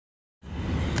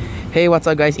Hey, what's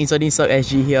up guys,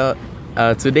 InseDinsCirqueSG's here.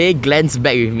 Today Glenn's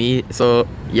back with me, so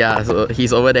yeah, so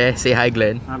he's over there. Say hi,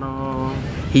 Glenn. Hello.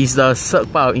 He's the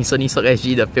Cirque part of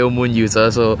InseDinsCirqueSG, the Pale Moon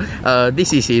user, so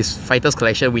this is his Fighters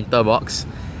Collection winter box.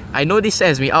 I know this set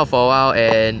has been out for a while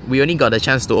and we only got the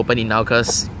chance to open it now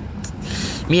because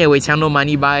me and Wei Qiang no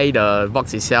money buy the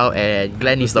box itself and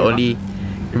Glenn is the only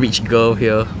rich girl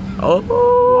here. Oh!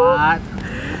 What?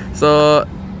 So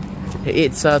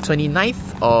it's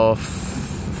 29th of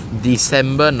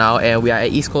December now and we are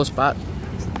at East Coast Park.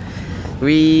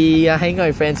 We are hanging out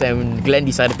with friends and Glenn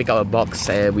decided to pick up a box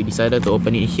and we decided to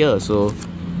open it here. So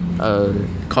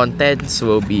contents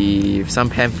will be some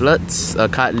pamphlets, a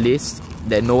card list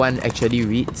that no one actually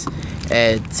reads,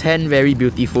 and 10 very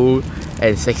beautiful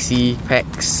and sexy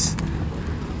packs.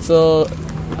 So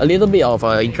a little bit of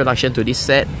an introduction to this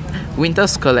set.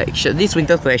 Winter's collection. This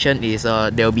winter collection is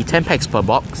there will be 10 packs per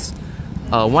box.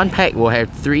 One pack will have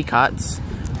 3 cards,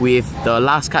 with the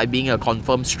last card being a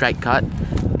confirmed strike card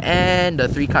and the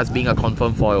 3 cards being a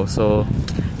confirmed foil. So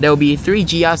there will be 3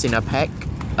 GRs in a pack.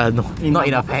 No, not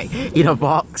in a pack, in a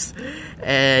box.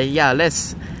 And yeah,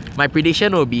 my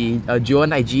prediction will be a Duo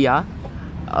Knight GR,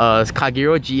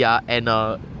 Kagero GR, and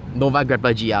a Nova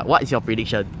Grappler GR. What is your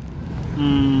prediction?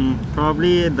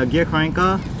 Probably the Gear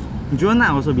Chronicle. Duo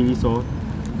Knight also believe so.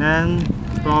 Then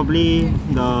probably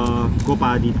the Go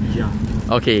Paradis GR.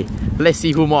 Okay, let's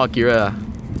see who more accurate.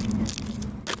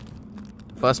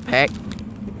 First pack.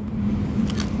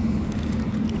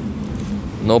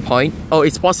 No point. Oh,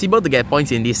 it's possible to get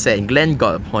points in this set. Glenn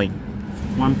got a point.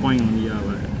 1 point only,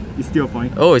 but it's still a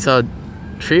point. Oh, it's a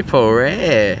triple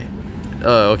rare.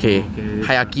 Okay.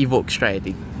 Hayaki Vogue Strike, I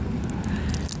think.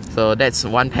 So that's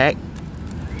 1 pack.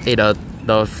 Hey, the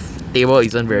table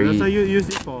isn't very... So you use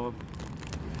it for...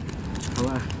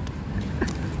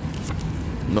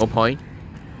 No point.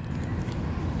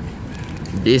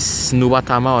 This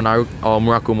Nubatama or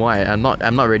Murakumo,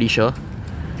 I'm not really sure.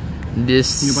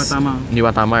 This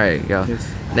Nubatama, right? Yeah.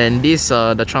 Yes. Then this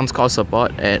the Transcore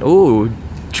support and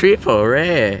triple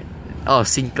rare. Oh,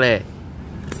 Sinclair.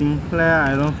 Sinclair,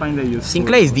 I don't find that useful.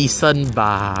 Sinclair is decent,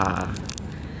 bah.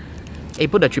 Hey,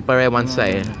 put the triple rare one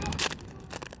side.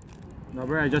 No,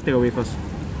 bro, I just take away first.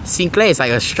 Sinclair is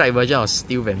like a strike version of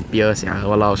Steel Vampire. Yeah,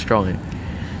 wow, strong.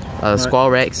 Squall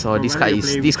Rex or this card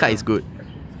is good.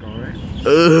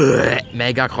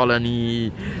 Mega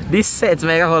Colony. This set's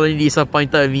Mega Colony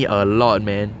disappointed me a lot,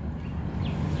 man.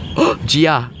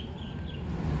 GR.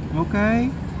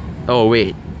 Okay. Oh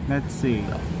wait. Let's see.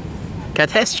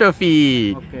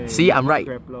 Catastrophe. Okay. See, I'm right.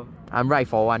 I'm right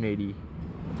for 1 already.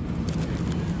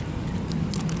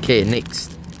 Okay,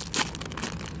 next.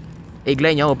 Hey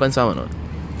Glenn, you want to open some or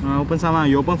not? Open some.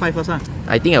 You open 5 first.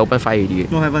 I think I opened 5 already.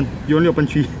 No, haven't. You only open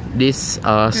 3. This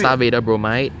Star Vader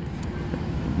Bromide.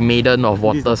 Maiden of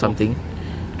Water something.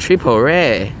 Triple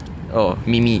rare. Oh,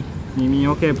 Mimi. Mimi,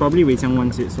 okay, probably Wei Qiang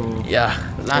wants it, so... Yeah,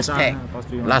 last pack.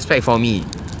 Last pack for me.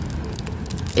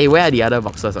 Hey, where are the other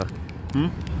boxes?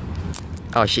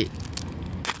 Oh shit.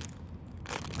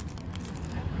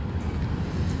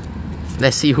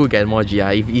 Let's see who gets more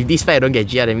GR. If this pack don't get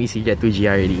GR, then means he get 2 GR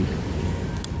already.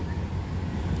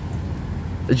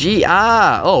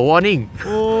 GR! Oh, warning!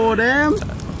 Oh, damn!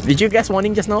 Did you guess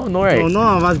warning just now? No, right? No,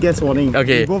 none of us guess warning.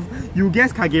 Okay. You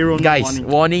guess Kagero, guys,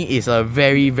 warning is a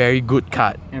very, very good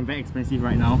card. And very expensive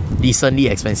right now. Decently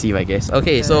expensive, I guess.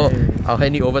 Okay, so I'll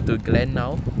hand it over to Glenn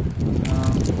now.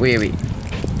 Wait.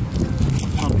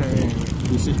 Okay,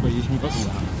 you switch position first.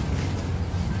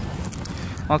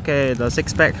 Okay, the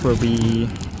 6 pack will be...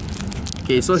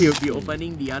 Okay, so he'll be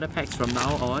opening the other packs from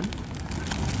now on.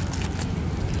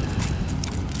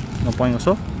 No point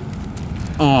also?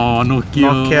 Oh, Nokia.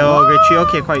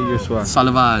 Okay, quite useful.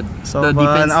 Sullivan.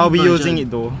 I'll be using it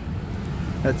though.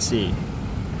 Let's see.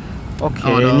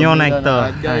 Okay,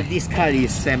 Neonectar. This card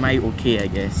is semi-okay, I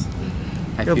guess.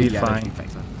 It'll be fine.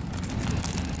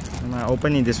 I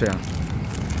open it this way.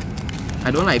 I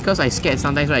don't like because I scared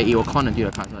sometimes right, it will con until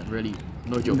the cards. Really,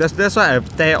 no joke. That's why I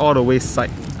tear all the way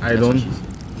side. I don't.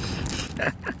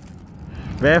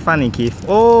 Very funny, Keith.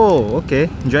 Oh, okay.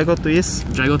 Drago Twist.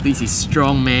 Drago Twist is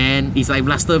strong, man. It's like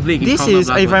Blaster Blade. This is,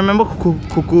 if I remember,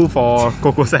 Cuckoo for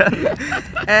Coco set.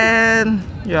 And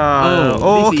yeah.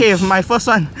 Okay. My first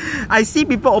one. I see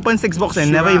people open 6 box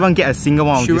and never even get a single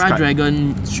one of this card.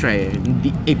 Dragon Stray.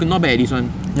 It could not be this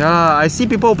one. Yeah, I see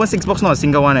people open 6 box, not a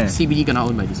single one. CBD cannot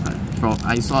own by this card. Bro,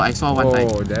 I saw one time.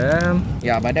 Oh damn.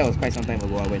 Yeah, but that was quite some time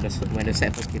ago when the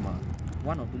set first came out.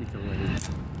 1 or 2 weeks ago, I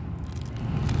think.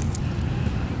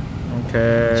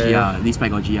 Okay. GR. This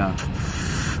pack got GR.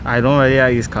 I don't really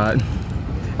like this card.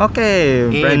 Okay,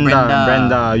 hey,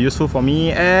 Brenda, useful for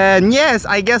me. And yes,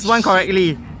 I guessed one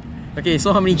correctly. Okay,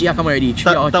 so how many GR come already?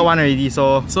 Third one already,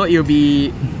 so it'll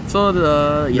be... So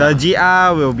the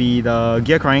GR will be the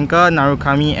Gear Chronicle,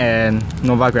 Narukami and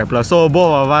Nova Grappler. So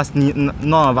both of us need,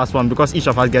 none of us won because each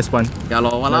of us gets one. Yeah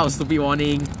lor, walao, stupid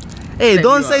warning. Hey,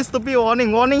 don't say stupid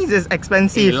warning. Warnings is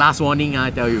expensive. Hey, last warning, I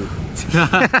tell you.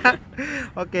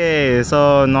 Okay,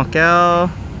 so Knockout.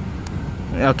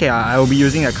 Okay, I will be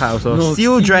using a card also. No,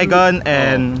 Steel Dragon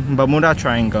and Bermuda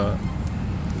Triangle.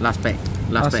 Last pack.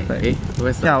 Last pack. Okay,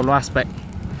 where's the... Yeah, last pack.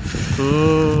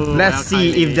 Let's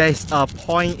see if there's a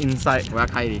point inside.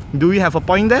 Do we have a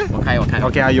point there?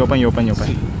 Okay, you open. I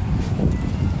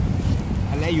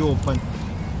let you open.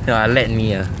 Yeah, let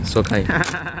me. So kind.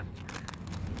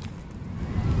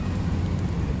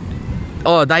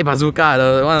 Oh, Die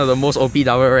Bazooka, one of the most OP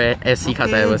double rare SC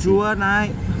cards I ever seen.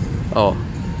 Oh.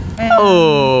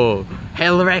 Oh!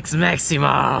 Hellrex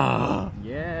Maxima!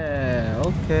 Yeah,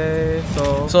 okay.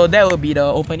 So that will be the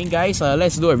opening, guys.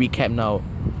 Let's do a recap now.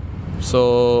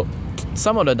 So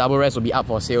some of the double rares will be up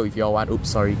for sale if y'all want. Oops,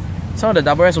 sorry. Some of the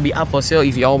double rares will be up for sale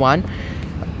if y'all want.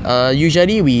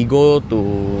 Usually we go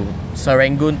to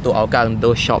Serangoon to Hougang,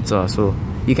 those shops. So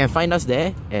you can find us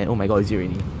there. And oh my god, is it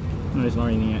raining? No, it's not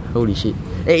raining yet. Holy shit.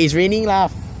 Hey, it's raining lah,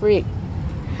 freak.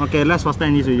 Okay, let's faster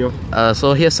end this video.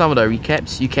 So here's some of the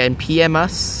recaps. You can PM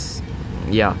us.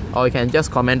 Yeah. Or you can just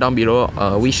comment down below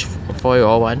which foil you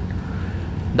all want.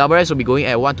 Double rares will be going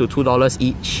at $1 to $2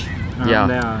 each. Yeah.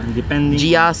 There, depending.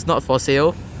 GRs not for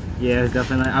sale. Yes,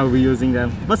 definitely. I will be using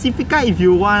them. Pacifica, if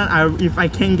you want, if I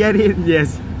can get it,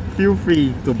 yes, feel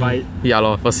free to buy it. Yeah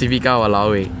lor, Pacifica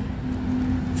walao eh.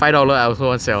 $5 I also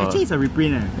want sell. Actually, it's a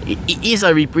reprint. It is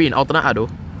a reprint. Alternate art though.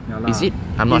 Yeah, is it?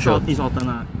 I'm not sure. It's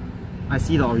alternate. I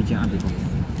see the original art before.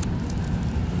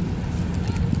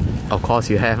 Of course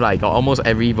you have like got almost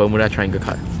every Bermuda Triangle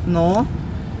card. No,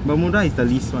 Bermuda is the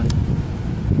least one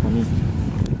for me.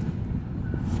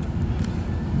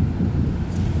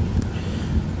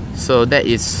 So that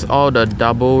is all the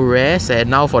double rares, and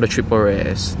now for the triple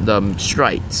rares. The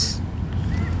Strides.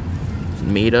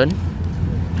 Maiden.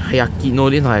 Hayaki, no,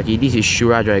 this is not Hayaki, this is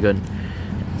Shura Dragon.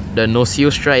 The No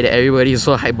Seal Stride that everybody is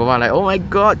so hype about, like, oh my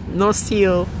god, No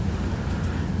Seal.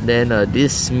 Then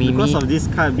this Mimi. Because of this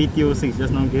card, BTO6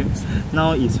 just now games,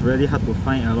 now it's really hard to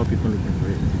find and a lot of people looking for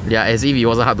it. Yeah, as if it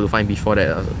wasn't hard to find before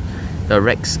that. The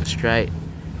Rex Stride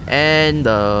and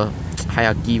the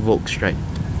Hayaki Vogue Stride.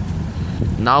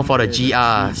 Now for the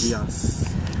GRs.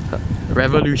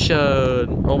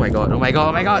 Revolution. Oh my god, oh my god,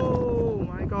 oh my god. Oh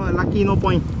my god, lucky no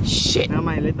point. Shit. Never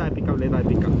mind, later I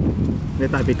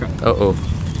pick up. Uh-oh.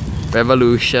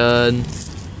 Revolution.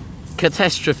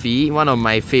 Catastrophe, one of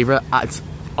my favorite arts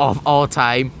of all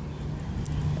time.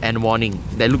 And Warning,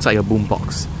 that looks like a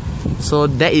boombox. So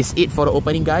that is it for the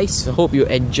opening, guys. Hope you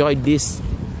enjoyed this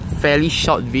fairly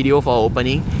short video for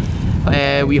opening.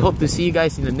 And we hope to see you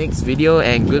guys in the next video,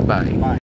 and goodbye. Bye.